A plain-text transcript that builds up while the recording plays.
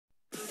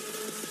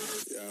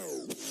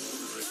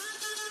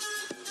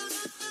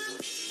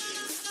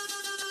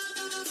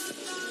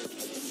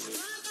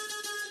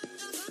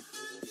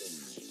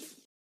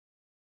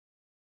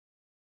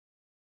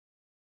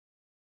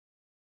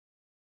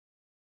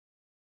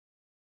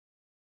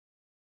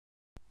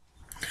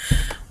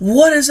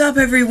What is up,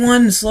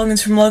 everyone? It's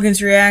Logan's from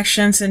Logan's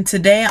Reactions, and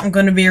today I'm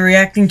going to be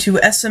reacting to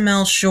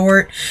SML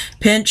short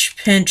Pinch,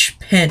 Pinch,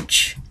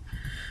 Pinch.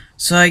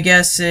 So I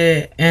guess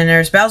and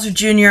there's Bowser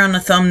Jr. on the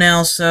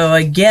thumbnail, so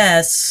I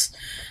guess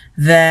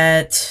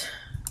that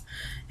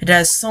it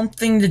has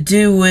something to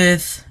do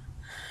with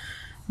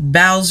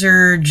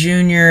Bowser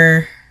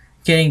Jr.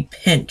 getting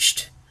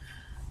pinched.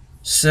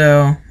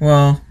 So,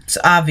 well, it's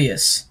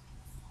obvious.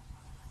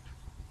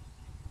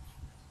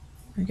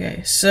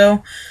 Okay,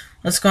 so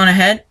let's go on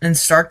ahead and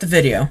start the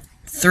video.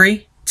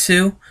 3,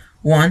 2,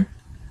 1.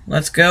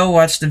 Let's go.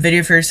 Watch the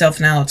video for yourself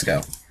now. Let's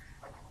go.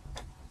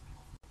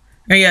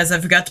 Hey guys, I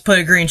forgot to put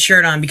a green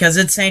shirt on because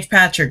it's St.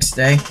 Patrick's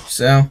Day.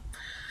 So,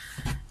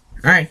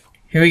 alright,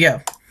 here we go.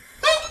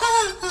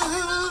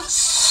 That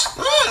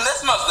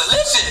smells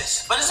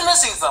delicious, but it's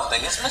missing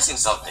something. It's missing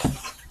something.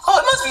 Oh,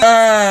 it must be.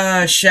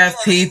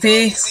 Chef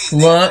Pee-Pee,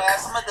 look.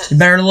 You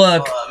better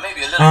look.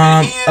 Maybe a little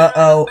bit here,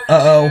 uh-oh.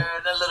 a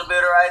little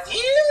bit right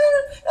here,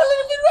 a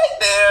little bit right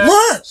there.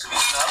 Look!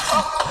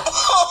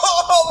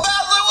 Oh,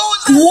 Bowser, what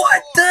was that?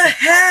 What the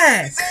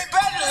heck? St.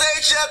 Patrick's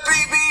Day, Chef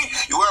Pee-Pee.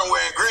 You weren't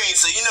wearing green,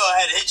 so you know I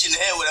had to hit you in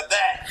the head with a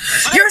bat.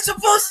 You're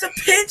supposed to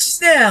pinch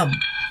them!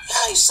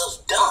 Oh, you're so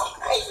dumb.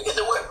 How you forget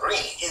to wear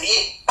green,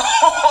 idiot?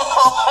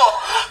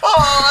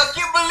 I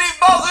can't believe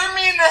Bowser hit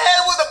me in the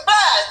head with a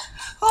bat.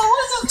 Oh,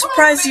 what is this? I'm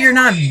surprised you're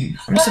not. I'm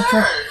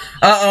surprised.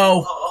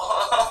 Uh-oh.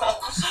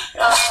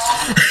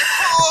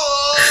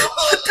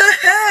 What the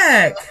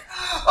heck?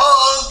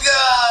 Oh,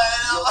 God.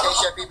 You okay,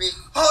 Chef Pee-Pee?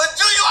 Oh,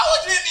 Junior, why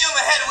would you hit me on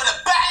the head with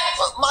a bat?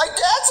 My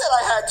dad said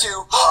I had to.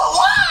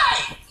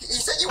 Why?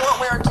 He said you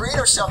weren't wearing green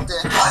or something.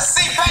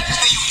 St.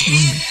 Patrick's Day, you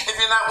idiot. If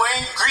you're not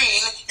wearing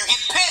green, you get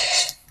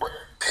pinched. What,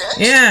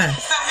 pinch? Yeah.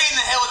 Stop hitting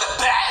the head with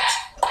a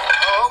bat.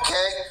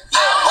 Okay.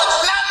 But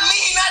not me,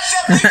 not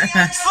Chef Pee-Pee.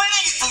 I'm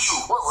explaining it to you.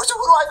 So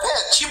who do I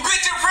pinch? You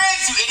pinch your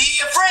friends, you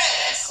idiot, your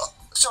friends.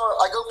 So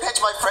I go pinch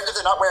my friends if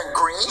they're not wearing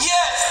green?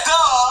 Yes,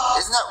 duh.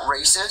 Isn't that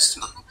racist?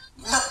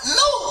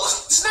 No,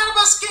 it's not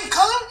about skin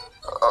color.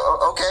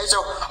 Okay,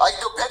 so I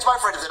can go pinch my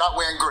friends if they're not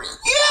wearing green.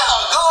 Yeah,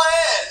 go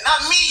ahead.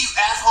 Not me, you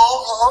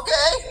asshole.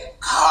 Okay.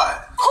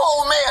 God.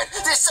 Oh man,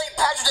 this St.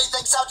 Patrick's Day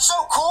thing sounds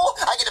so cool.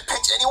 I get to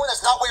pinch anyone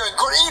that's not wearing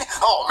green.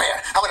 Oh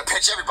man, I'm gonna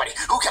pinch everybody.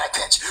 Who can I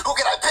pinch? Who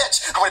can I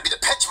pinch? I'm gonna be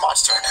the pinch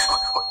monster.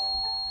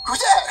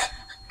 Who's that?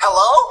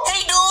 Hello?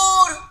 Hey,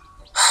 dude.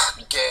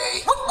 Gay.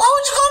 Why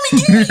would you call me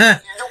gay?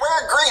 You're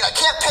wearing green. I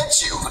can't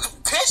pinch you.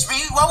 Pinch me?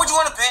 Why would you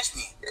want to pinch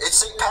me?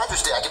 It's St.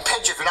 Patrick's Day. I can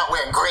pinch you if you're not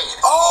wearing green.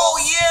 Oh,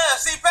 yeah,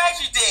 St.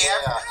 Patrick's Day.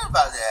 Yeah. I forgot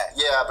about that.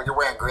 Yeah, but you're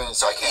wearing green,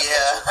 so I can't pinch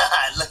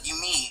Yeah, lucky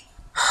me.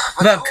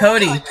 What about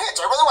Cody? you. Pinch?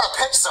 I really want to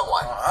pinch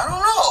someone. I don't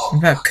know.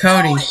 What about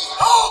Cody?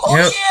 Oh,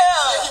 Yep.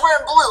 yeah. He's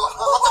wearing blue.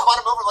 Let's invite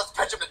him over. Let's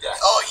pinch him to death.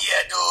 Oh,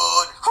 yeah,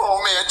 dude. Oh,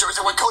 man,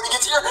 Joseph, when Cody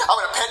gets here, I'm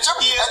going to pinch him,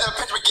 and then I'll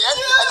pinch him again,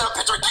 and then I'll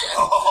pinch him again.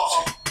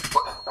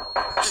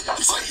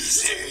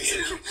 He's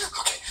serious.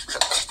 Okay.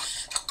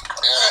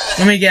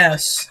 Let me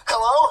guess.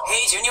 Hello?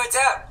 Hey, Junior, what's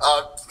up?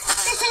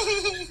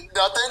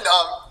 Nothing.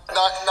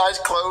 Not nice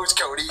clothes,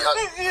 Cody. Come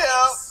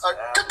inside.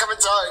 Come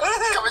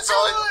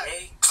inside.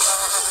 Hey.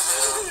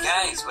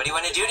 Guys, what do you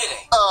want to do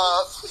today?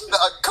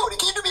 Cody,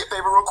 can you do me a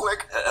favor real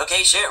quick?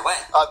 Okay, sure, what?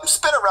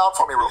 Spin around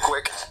for me real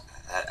quick.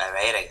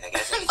 Alright, I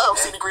guess I can I don't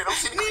see any green. I don't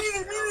see any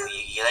green.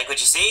 You like what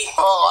you see?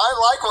 Oh, I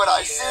like what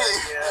I see.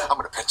 I'm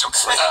gonna pinch him.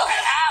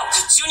 Ow!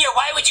 Junior,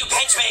 why would you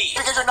pinch me?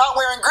 Because you're not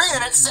wearing green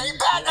and it's St.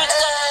 Patrick's Day.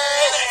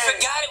 I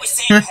forgot it was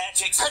St.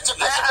 Patrick's. Pinch him,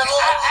 pinch him.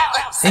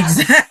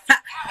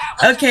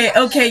 Exactly.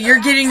 Okay, you're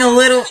getting a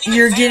little bit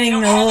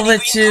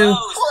too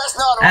Well, that's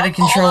not out of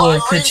control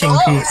with pinching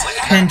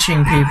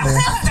people.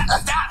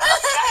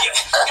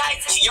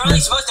 Guys, you're only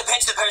supposed to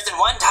pinch the person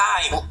one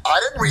time. Well, I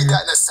didn't read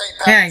that in the St.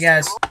 Patrick's Hey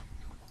guys.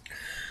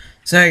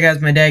 Sorry guys,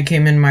 my dad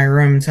came in my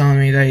room telling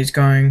me that he's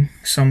going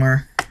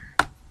somewhere.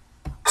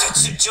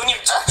 Junior,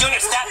 stop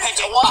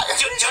pinching. Why?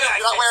 Junior,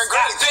 You're not wearing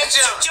green. Pinch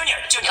him. Junior.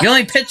 You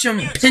only pinch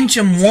him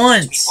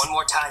once. One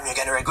more time, you're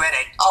gonna regret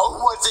it. Oh,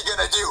 what's he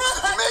gonna do?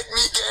 Make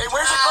me gay?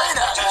 Where's your green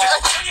at?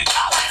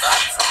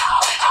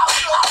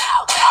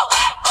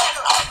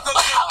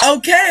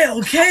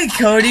 Okay,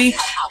 Cody.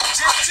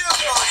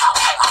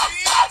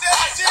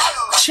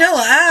 Chill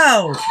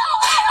out.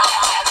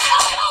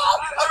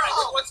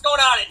 What's going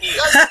on in here?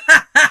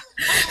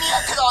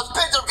 Because I was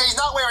pinching him because he's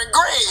not wearing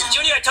green.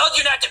 Junior, I told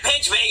you not to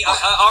pinch me.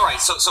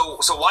 Alright, so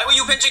why were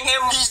you pinching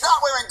him? He's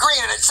not wearing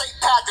green and it's St.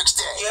 Patrick's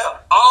Day. Yeah.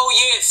 Oh,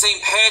 yeah, it's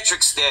St.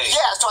 Patrick's Day.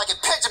 Yeah, so I can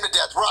pinch him to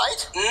death,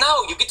 right?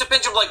 No, you get to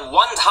pinch him like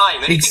one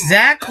time. Anything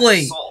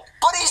Exactly. more, that's assault.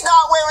 But he's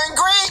not wearing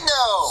green,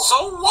 though.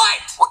 So what?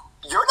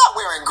 You're not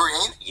wearing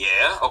green.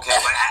 Yeah, okay.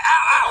 But,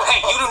 ow!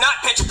 Hey, you do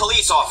not pinch a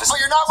police officer. But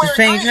you're not wearing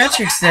St. green.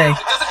 Patrick's Day. It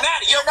doesn't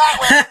matter. You're not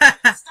wearing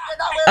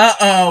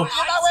Uh-oh.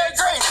 You're not wearing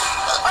green.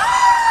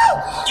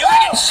 You're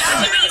gonna get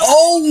shot.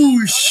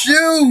 Oh,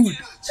 shoot.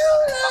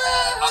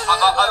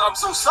 I'm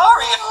so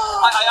sorry.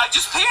 I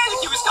just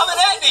panicked. He was coming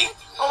at me.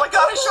 Oh my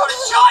God, I shot a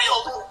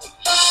child.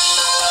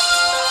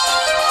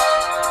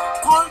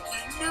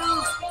 Breaking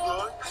news,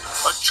 blood.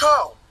 A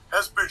child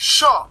has been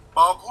shot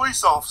by a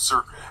police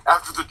officer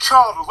after the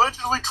child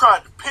allegedly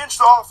tried to pinch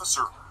the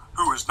officer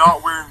who is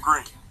not wearing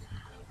green.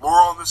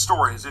 More on this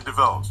story as it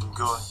develops.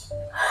 Good.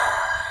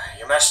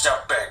 You messed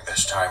up big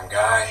this time,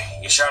 guy.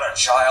 You shot a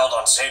child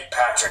on St.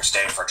 Patrick's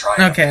Day for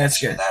trying Okay, to that's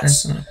pinch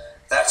good. you.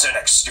 That's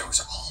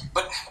inexcusable.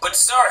 But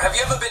sir, have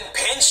you ever been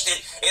pinched?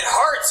 It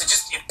hurts.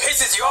 It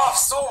pisses you off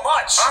so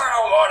much. I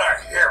don't want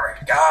to hear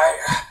it, guy.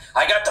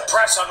 I got the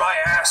press on my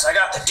ass. I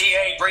got the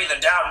DA breathing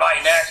down my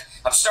neck.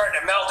 I'm starting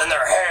to melt in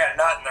their hand,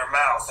 not in their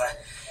mouth.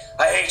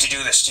 I hate to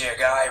do this to you,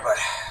 guy, but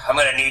I'm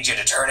gonna need you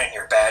to turn in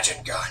your badge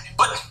and gun.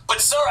 But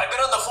sir, I've been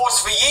on the force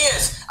for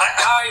years.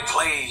 Guy,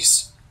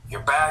 please.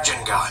 Your badge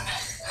and gun.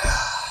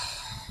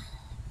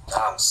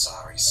 I'm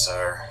sorry,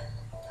 sir.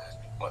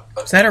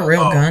 Is that a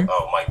real gun?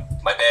 Oh,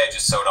 my badge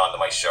is sewed onto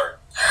my shirt.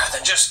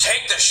 Then just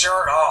take the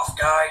shirt off,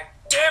 guy.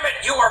 Damn it,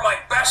 you are my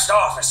best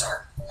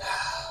officer.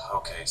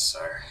 Okay,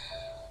 sir.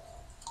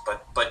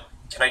 But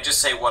can I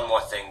just say one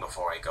more thing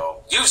before I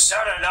go? You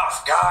said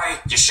enough, guy.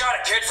 You shot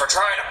a kid for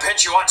trying to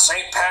pinch you on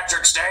St.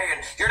 Patrick's Day,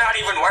 and you're not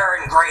even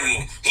wearing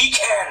green. He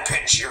can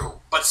pinch you.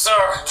 But sir,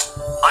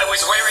 I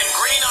was wearing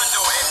green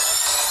underwear.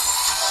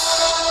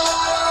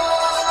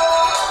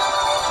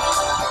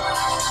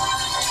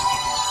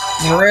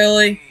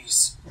 Really?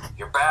 Please,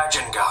 your badge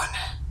and gun.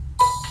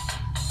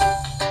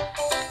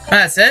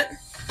 That's it?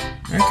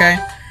 Okay.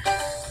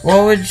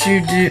 What would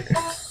you do?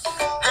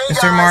 Hey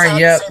Mr. guys, Mari,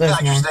 happy yep, St. that's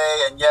Patrick's one.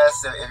 Day, and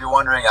yes, if you're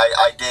wondering,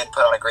 I did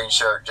put on a green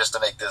shirt just to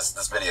make this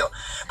video.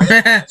 But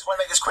anyway, I just want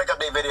to make this quick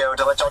update video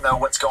to let y'all know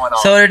what's going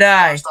on. So did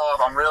I. First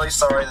off, I'm really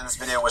sorry that this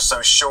video was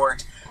so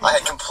short. I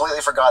had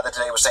completely forgot that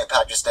today was St.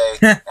 Patrick's Day,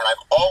 and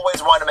I've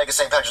always wanted to make a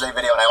St. Patrick's Day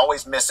video, and I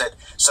always miss it.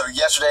 So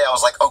yesterday I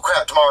was like, oh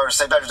crap, tomorrow is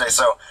St. Patrick's Day,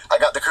 so I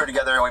got the crew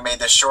together and we made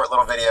this short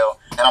little video,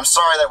 and I'm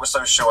sorry that was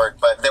so short,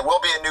 but there will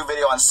be a new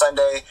video on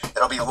Sunday.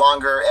 It'll be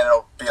longer, and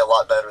it'll be a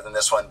lot better than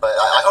this one, but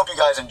I hope you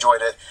guys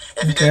enjoyed it.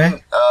 If you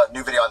didn't,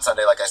 new video on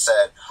Sunday, like I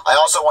said. I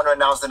also want to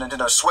announce the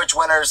Nintendo Switch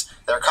winners.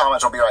 Their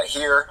comments will be right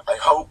here, I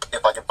hope,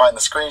 if I can find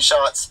the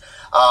screenshots.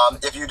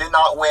 If you did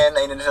not win a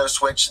Nintendo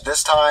Switch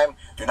this time,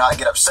 do not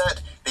get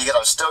upset, because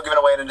I'm still giving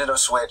away a Nintendo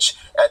Switch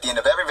at the end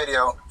of every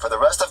video for the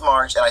rest of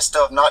March, and I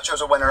still have not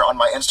chosen a winner on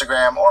my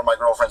Instagram or my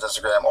girlfriend's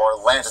Instagram or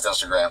Lance's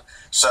Instagram.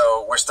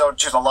 So we're still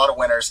choosing a lot of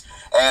winners.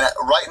 And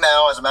right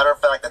now, as a matter of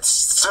fact, as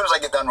soon as I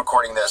get done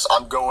recording this,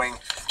 I'm going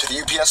to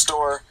the UPS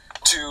store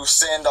to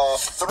send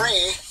off 3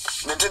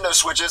 Nintendo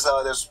Switches.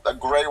 There's a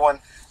gray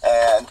one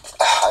and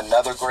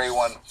another gray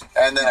one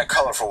and then a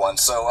colorful one.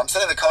 So I'm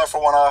sending the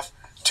colorful one off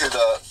to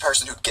the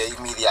person who gave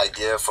me the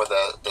idea for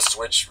the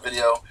Switch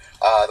video,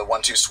 the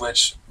 1-2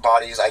 Switch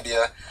bodies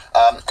idea.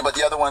 But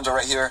the other ones are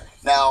right here.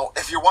 Now,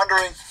 if you're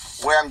wondering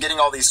where I'm getting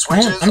all these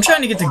Switches, I'm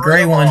trying to get the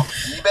gray one.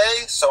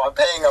 eBay, so I'm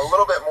paying a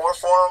little bit more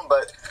for them,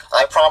 but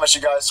I promise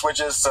you guys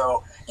Switches.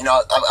 So you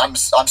know, I'm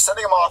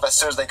sending them off as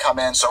soon as they come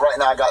in. So right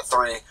now I got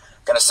 3.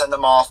 Gonna send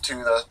them off to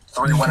the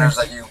 3 winners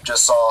that you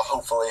just saw,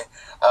 hopefully.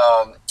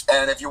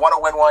 And if you want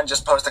to win one,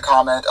 just post a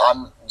comment.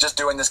 I'm just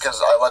doing this because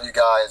I love you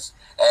guys.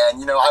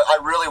 And, you know, I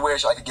really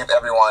wish I could give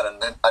everyone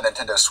a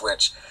Nintendo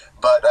Switch.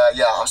 But,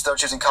 yeah, I'm still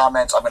choosing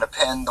comments. I'm going to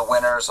pin the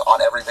winners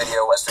on every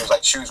video as soon as I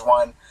choose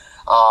one.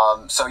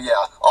 So,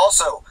 yeah.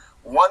 Also,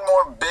 one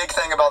more big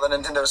thing about the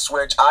Nintendo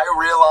Switch. I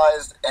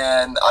realized,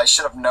 and I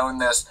should have known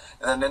this,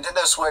 the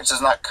Nintendo Switch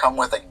does not come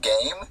with a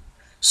game.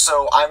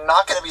 So I'm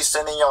not going to be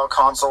sending y'all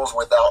consoles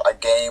without a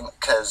game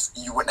because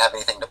you wouldn't have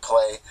anything to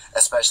play,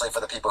 especially for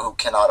the people who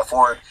cannot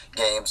afford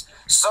games.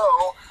 So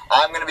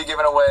I'm going to be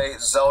giving away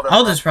Zelda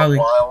Breath of the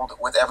Wild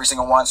with every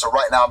single one. So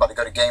right now I'm about to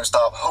go to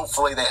GameStop.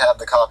 Hopefully they have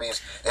the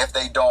copies. If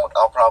they don't,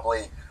 I'll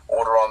probably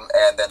order them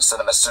and then send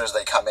them as soon as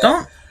they come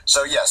in.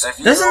 So yes, if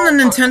you doesn't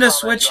the Nintendo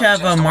Switch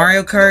have a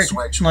Mario Kart?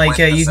 Like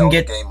you can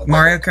get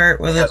Mario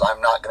Kart with it? Because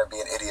I'm not going to be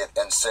an idiot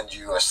and send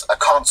you a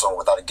console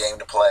without a game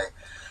to play.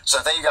 So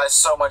thank you guys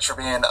so much for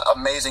being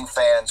amazing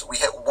fans. We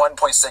hit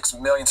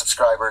 1.6 million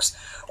subscribers.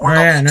 We're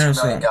up to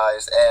 2 million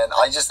guys, and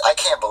I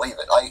can't believe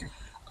it.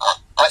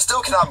 I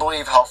still cannot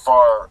believe how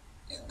far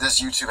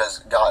this YouTube has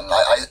gotten.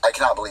 I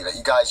cannot believe it.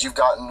 You guys, you've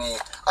gotten me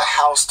a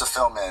house to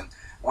film in,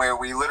 where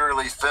we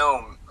literally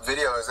film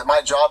videos, and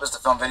my job is to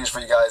film videos for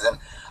you guys, and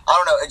I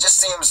don't know, it just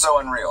seems so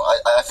unreal.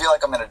 I feel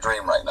like I'm in a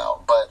dream right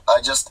now, but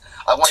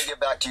I want to give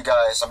back to you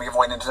guys. I'm going to give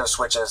away Nintendo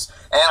Switches,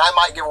 and I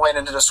might give away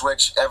Nintendo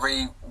Switch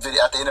every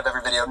video, at the end of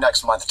every video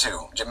next month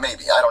too.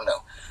 Maybe, I don't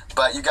know.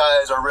 But you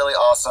guys are really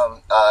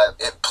awesome.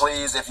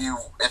 Please, if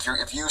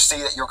you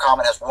see that your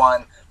comment has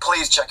won,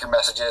 please check your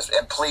messages,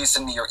 and please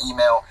send me your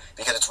email,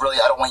 because it's really,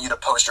 I don't want you to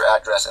post your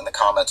address in the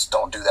comments.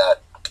 Don't do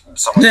that.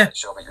 Someone might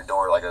show up at your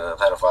door like a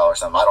pedophile or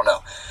something. I don't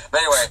know.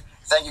 But anyway,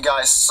 thank you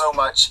guys so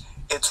much.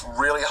 It's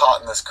really hot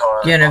in this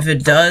car. Yeah, and if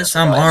it does,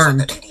 I'm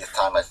armed. It's like the 80th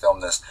time I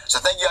filmed this. So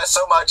thank you guys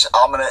so much.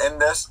 I'm going to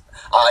end this.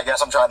 I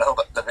guess I'm trying to hope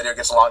the video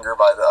gets longer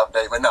by the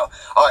update, but no.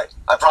 Alright,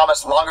 I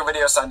promise, longer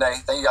video Sunday.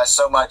 Thank you guys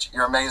so much.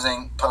 You're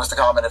amazing. Post a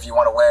comment if you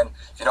want to win.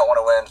 If you don't want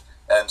to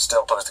win, and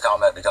still post a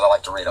comment because I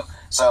like to read them.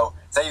 So,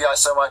 thank you guys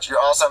so much. You're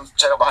awesome.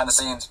 Check out behind the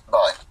scenes.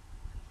 Bye.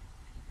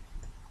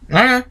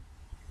 Alright.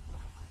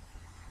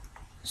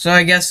 So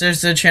I guess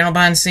there's the channel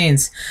behind the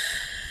scenes.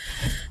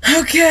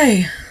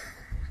 Okay,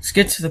 let's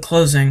get to the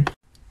closing.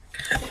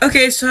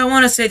 Okay, so I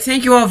want to say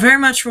thank you all very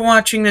much for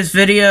watching this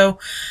video.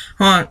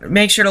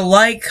 Make sure to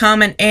like,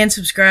 comment, and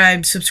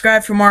subscribe.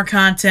 Subscribe for more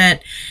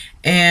content,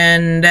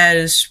 and that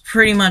is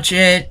pretty much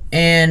it.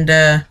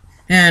 And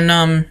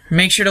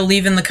make sure to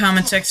leave in the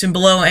comment section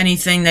below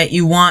anything that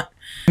you want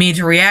me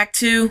to react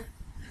to.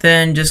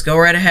 Then just go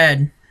right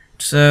ahead.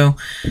 So,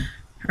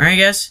 alright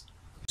guys,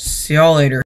 see y'all later.